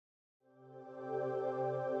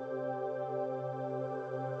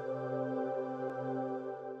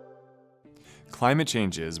Climate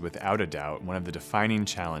change is, without a doubt, one of the defining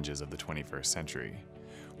challenges of the 21st century.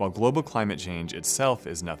 While global climate change itself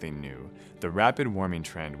is nothing new, the rapid warming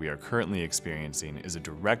trend we are currently experiencing is a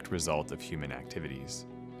direct result of human activities.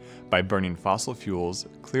 By burning fossil fuels,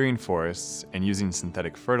 clearing forests, and using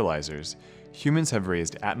synthetic fertilizers, humans have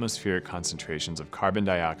raised atmospheric concentrations of carbon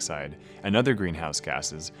dioxide and other greenhouse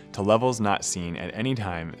gases to levels not seen at any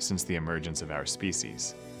time since the emergence of our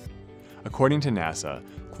species. According to NASA,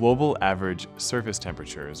 global average surface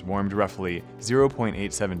temperatures warmed roughly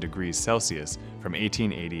 0.87 degrees Celsius from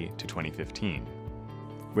 1880 to 2015.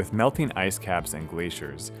 With melting ice caps and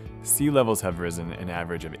glaciers, sea levels have risen an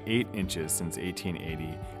average of 8 inches since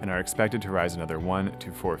 1880 and are expected to rise another 1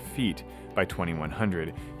 to 4 feet by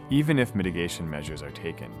 2100, even if mitigation measures are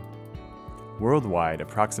taken. Worldwide,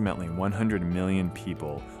 approximately 100 million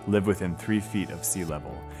people live within 3 feet of sea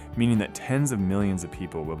level, meaning that tens of millions of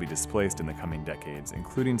people will be displaced in the coming decades,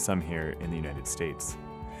 including some here in the United States.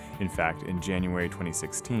 In fact, in January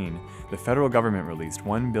 2016, the federal government released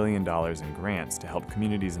 $1 billion in grants to help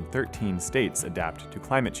communities in 13 states adapt to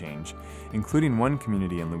climate change, including one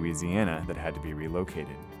community in Louisiana that had to be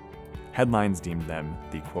relocated. Headlines deemed them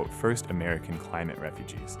the, quote, first American climate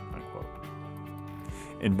refugees, unquote.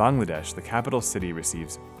 In Bangladesh, the capital city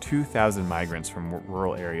receives 2,000 migrants from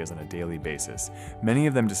rural areas on a daily basis, many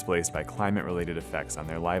of them displaced by climate-related effects on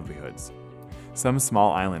their livelihoods. Some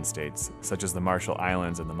small island states, such as the Marshall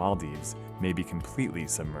Islands and the Maldives, may be completely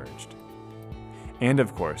submerged. And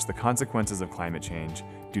of course, the consequences of climate change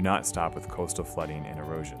do not stop with coastal flooding and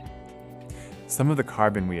erosion. Some of the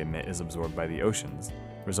carbon we emit is absorbed by the oceans,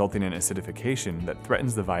 resulting in acidification that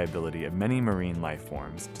threatens the viability of many marine life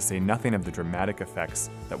forms, to say nothing of the dramatic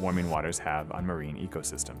effects that warming waters have on marine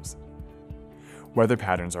ecosystems. Weather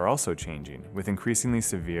patterns are also changing, with increasingly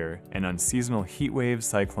severe and unseasonal heat waves,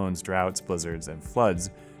 cyclones, droughts, blizzards, and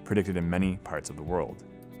floods predicted in many parts of the world.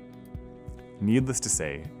 Needless to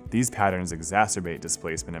say, these patterns exacerbate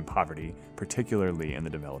displacement and poverty, particularly in the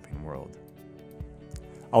developing world.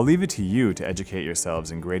 I'll leave it to you to educate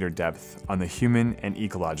yourselves in greater depth on the human and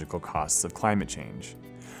ecological costs of climate change.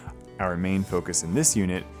 Our main focus in this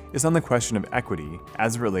unit is on the question of equity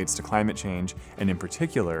as it relates to climate change, and in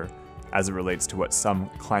particular, as it relates to what some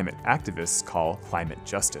climate activists call climate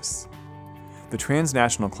justice. The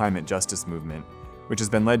transnational climate justice movement, which has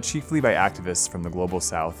been led chiefly by activists from the Global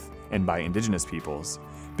South and by indigenous peoples,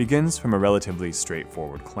 begins from a relatively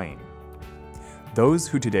straightforward claim. Those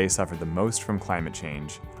who today suffer the most from climate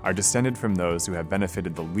change are descended from those who have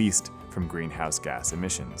benefited the least from greenhouse gas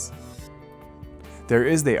emissions. There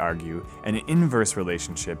is, they argue, an inverse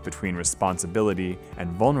relationship between responsibility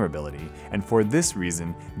and vulnerability, and for this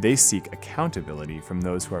reason, they seek accountability from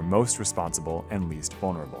those who are most responsible and least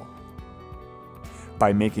vulnerable.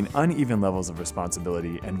 By making uneven levels of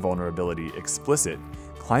responsibility and vulnerability explicit,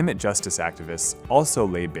 climate justice activists also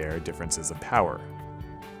lay bare differences of power.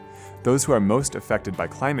 Those who are most affected by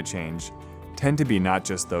climate change tend to be not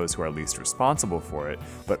just those who are least responsible for it,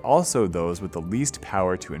 but also those with the least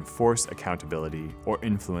power to enforce accountability or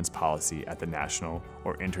influence policy at the national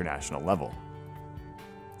or international level.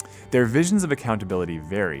 Their visions of accountability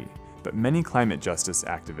vary, but many climate justice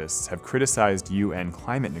activists have criticized UN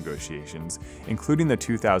climate negotiations, including the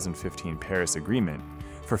 2015 Paris Agreement,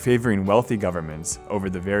 for favoring wealthy governments over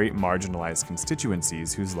the very marginalized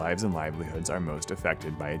constituencies whose lives and livelihoods are most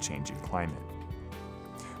affected by a changing climate.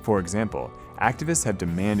 For example, activists have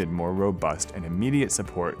demanded more robust and immediate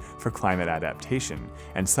support for climate adaptation,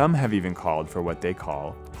 and some have even called for what they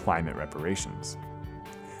call climate reparations.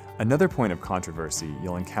 Another point of controversy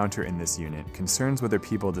you'll encounter in this unit concerns whether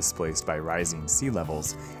people displaced by rising sea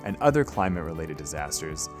levels and other climate-related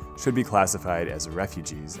disasters should be classified as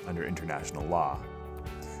refugees under international law.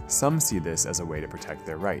 Some see this as a way to protect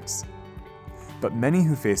their rights. But many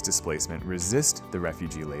who face displacement resist the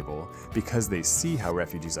refugee label because they see how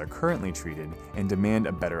refugees are currently treated and demand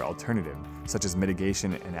a better alternative, such as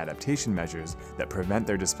mitigation and adaptation measures that prevent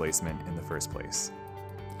their displacement in the first place.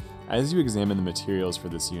 As you examine the materials for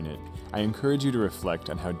this unit, I encourage you to reflect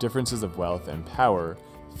on how differences of wealth and power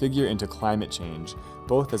figure into climate change,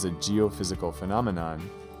 both as a geophysical phenomenon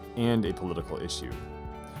and a political issue.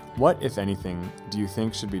 What, if anything, do you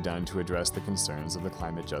think should be done to address the concerns of the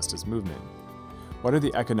climate justice movement? What are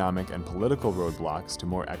the economic and political roadblocks to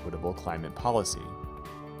more equitable climate policy?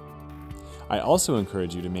 I also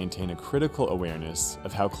encourage you to maintain a critical awareness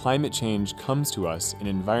of how climate change comes to us in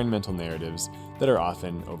environmental narratives that are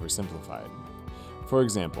often oversimplified. For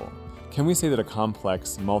example, can we say that a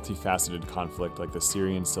complex, multifaceted conflict like the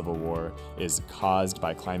Syrian civil war is caused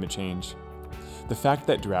by climate change? The fact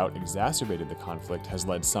that drought exacerbated the conflict has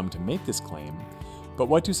led some to make this claim, But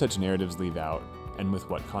what do such narratives leave out, and with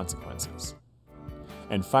what consequences?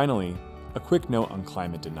 And finally, a quick note on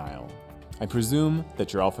climate denial. I presume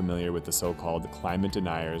that you're all familiar with the so-called climate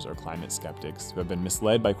deniers or climate skeptics who have been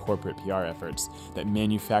misled by corporate PR efforts that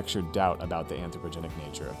manufacture doubt about the anthropogenic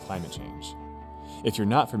nature of climate change. If you're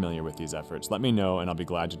not familiar with these efforts, let me know and I'll be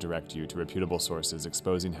glad to direct you to reputable sources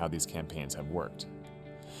exposing how these campaigns have worked.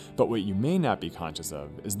 But what you may not be conscious of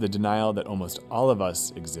is the denial that almost all of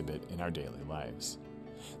us exhibit in our daily lives.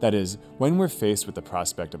 That is, when we're faced with the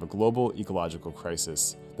prospect of a global ecological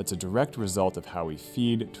crisis that's a direct result of how we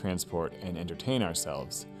feed, transport, and entertain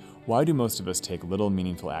ourselves, why do most of us take little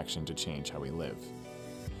meaningful action to change how we live?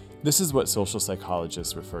 This is what social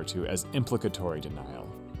psychologists refer to as implicatory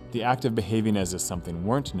denial, the act of behaving as if something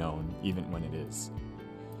weren't known even when it is.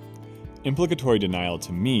 Implicatory denial,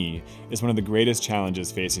 to me, is one of the greatest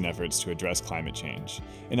challenges facing efforts to address climate change,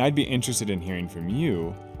 and I'd be interested in hearing from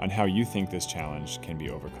you on how you think this challenge can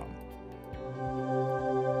be overcome.